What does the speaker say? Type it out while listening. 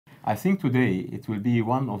I think today it will be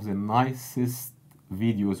one of the nicest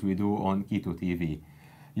videos we do on Keto TV.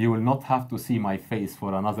 You will not have to see my face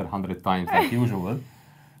for another 100 times like usual.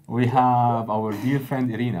 We have our dear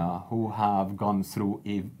friend Irena, who have gone through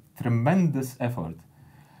a tremendous effort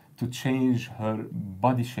to change her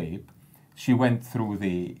body shape. She went through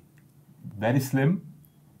the very slim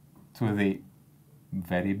to the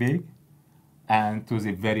very big and to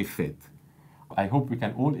the very fit. I hope we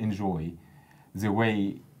can all enjoy the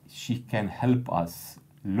way she can help us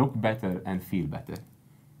look better and feel better.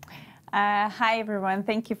 Hi everyone,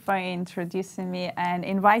 thank you for introducing me and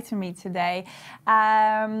inviting me today.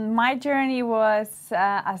 My journey was,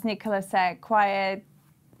 as Nicolas said, quite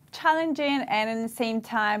challenging, and at the same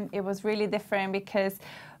time it was really different because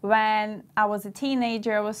when I was a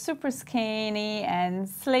teenager I was super skinny and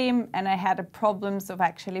slim, and I had problems of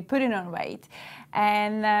actually putting on weight,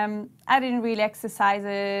 and I didn't really exercise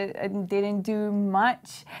and didn't do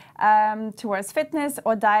much towards fitness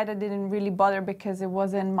or diet. I didn't really bother because it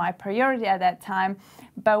wasn't my priority at that time.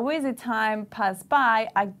 But with the time passed by,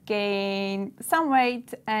 I gained some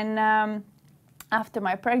weight, and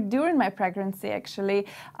during my pregnancy, actually,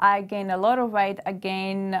 I gained a lot of weight. I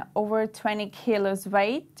gained over 20 kilos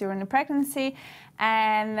weight during the pregnancy,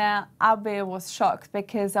 and Abby was shocked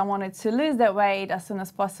because I wanted to lose that weight as soon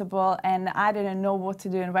as possible, and I didn't know what to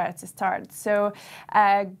do and where to start. So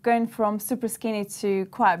going from super skinny to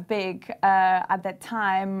quite big at that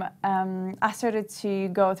time, I started to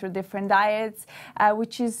go through different diets,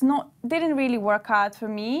 which didn't really work out for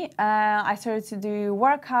me. I started to do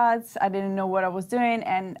workouts. I didn't know what I was doing,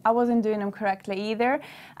 and I wasn't doing them correctly either.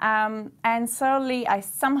 And slowly I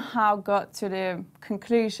somehow got to the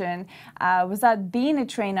conclusion, without being a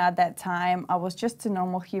trainer at that time, I was just a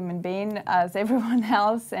normal human being as everyone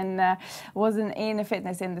else, and wasn't in the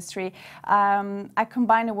fitness industry. I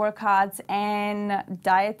combined the workouts and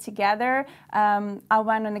diet together. I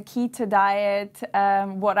went on a keto diet.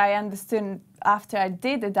 What I understood after I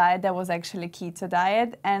did the diet, that was actually keto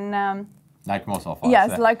diet, and like most of us.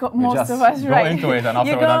 Yes, like most of us, right? Go into it and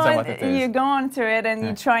afterwards answer what it is. You go into it and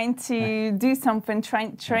you're trying to do something,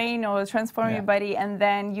 train or transform your body, and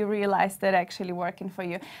then you realize that actually working for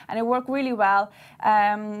you. And it worked really well.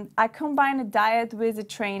 I combined a diet with the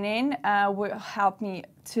training, which helped me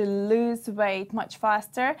to lose weight much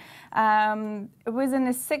faster. Within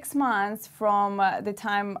the 6 months from the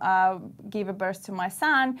time I gave birth to my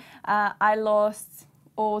son, I lost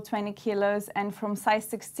all 20 kilos, and from size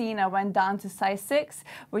 16 I went down to size 6,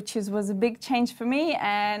 which was a big change for me,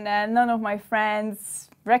 and none of my friends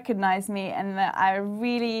recognized me, and I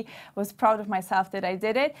really was proud of myself that I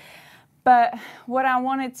did it. But what I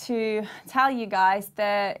wanted to tell you guys,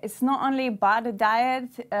 that it's not only about the diet.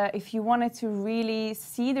 If you wanted to really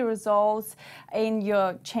see the results in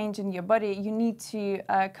your change in your body, you need to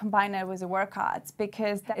combine it with the workouts,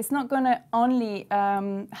 because it's not going to only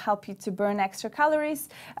help you to burn extra calories,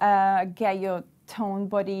 get your toned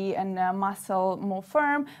body and muscle more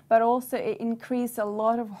firm, but also it increases a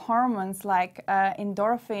lot of hormones like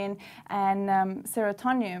endorphin and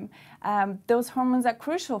serotonin. Those hormones are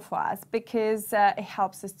crucial for us because it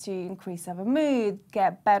helps us to increase our mood,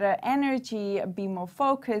 get better energy, be more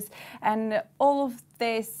focused, and all of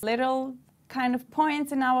these little kind of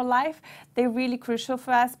points in our life, they're really crucial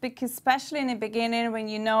for us, because especially in the beginning, when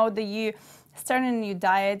you know that you start a new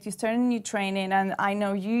diet, you start a new training, and I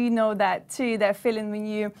know you know that too, that feeling when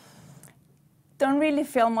you don't really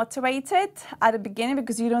feel motivated at the beginning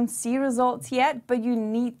because you don't see results yet, but you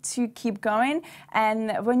need to keep going.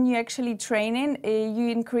 And when you're actually training, you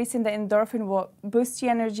increasing the endorphin will boost your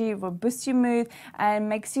energy, will boost your mood, and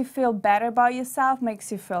makes you feel better about yourself,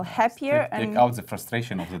 makes you feel happier. Take out the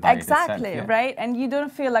frustration of the diet exactly, itself, right? And you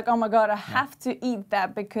don't feel like, oh my God, I have to eat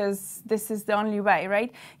that because this is the only way,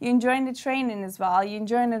 right? You're enjoying the training as well. You're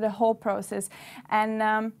enjoying the whole process.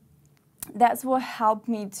 And that's what helped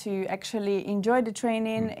me to actually enjoy the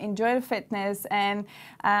training, enjoy the fitness. And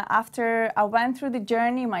after I went through the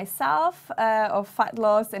journey myself of fat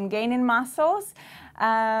loss and gaining muscles,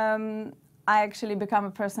 I actually become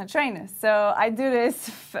a personal trainer. So I do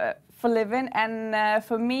this for living, and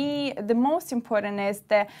for me the most important is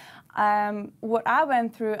that what I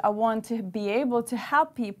went through, I want to be able to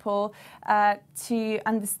help people to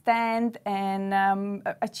understand and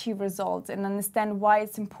achieve results, and understand why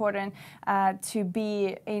it's important to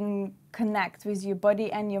be in connect with your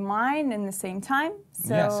body and your mind in the same time.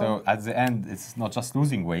 So at the end, it's not just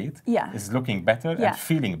losing weight, it's looking better and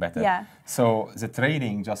feeling better. So the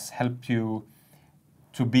training just helped you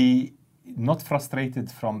to be not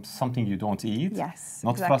frustrated from something you don't eat. Yes,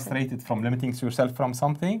 not exactly. frustrated from limiting yourself from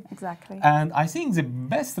something. Exactly. And I think the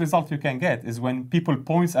best result you can get is when people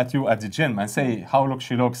point at you at the gym and say how look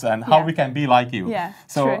she looks and how we can be like you. Yeah,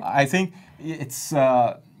 so true. I think it's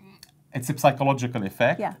a psychological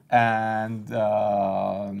effect. Yeah. And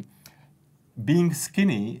being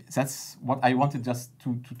skinny, that's what I wanted just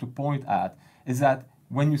to point at, is that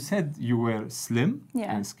when you said you were slim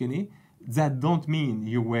and skinny, that don't mean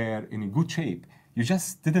you were in a good shape. You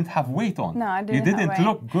just didn't have weight on. No, I didn't. You didn't have weight.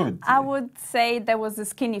 look good. I would say there was a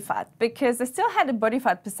skinny fat because I still had a body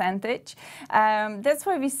fat percentage. That's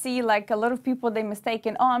why we see like a lot of people, they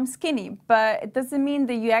mistaken, oh, I'm skinny, but it doesn't mean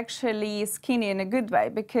that you're actually skinny in a good way,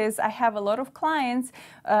 because I have a lot of clients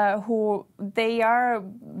who they are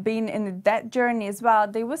being in that journey as well.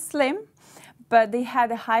 They were slim, but they had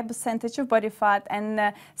a high percentage of body fat,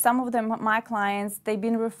 and some of them, my clients, they've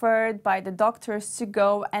been referred by the doctors to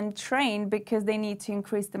go and train because they need to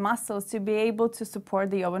increase the muscles to be able to support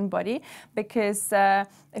the own body, because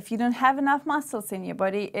if you don't have enough muscles in your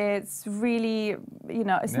body, it's really, you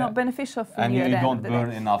know, it's not beneficial for you. And you don't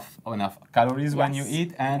burn enough calories when you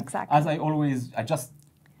eat. And as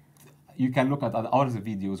you can look at other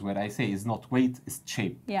videos where I say it's not weight, it's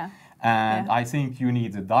shape. Yeah. And I think you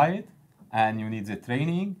need a diet, and you need the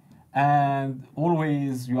training, and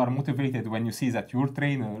always you are motivated when you see that your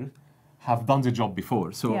trainer have done the job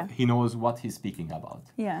before, so he knows what he's speaking about.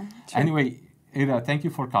 Yeah. True. Anyway, Ira, thank you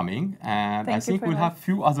for coming, and I think we'll have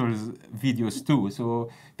few other videos too, so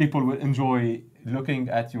people will enjoy looking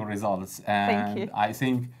at your results. And thank you. I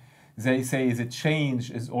think they say the change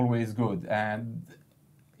is always good, and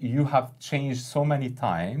you have changed so many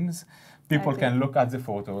times. People can look at the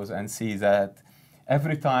photos and see that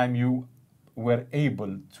every time you were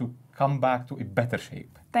able to come back to a better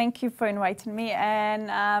shape. Thank you for inviting me,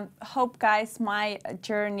 and hope, guys, my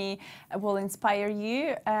journey will inspire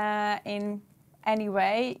you in any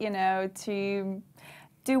way, you know, to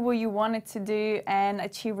do what you wanted to do and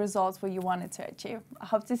achieve results what you wanted to achieve. I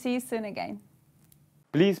hope to see you soon again.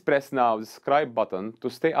 Please press now the subscribe button to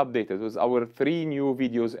stay updated with our 3 new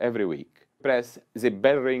videos every week. Press the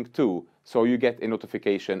bell ring too, so you get a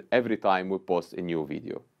notification every time we post a new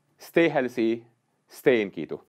video. Stay healthy, stay in keto.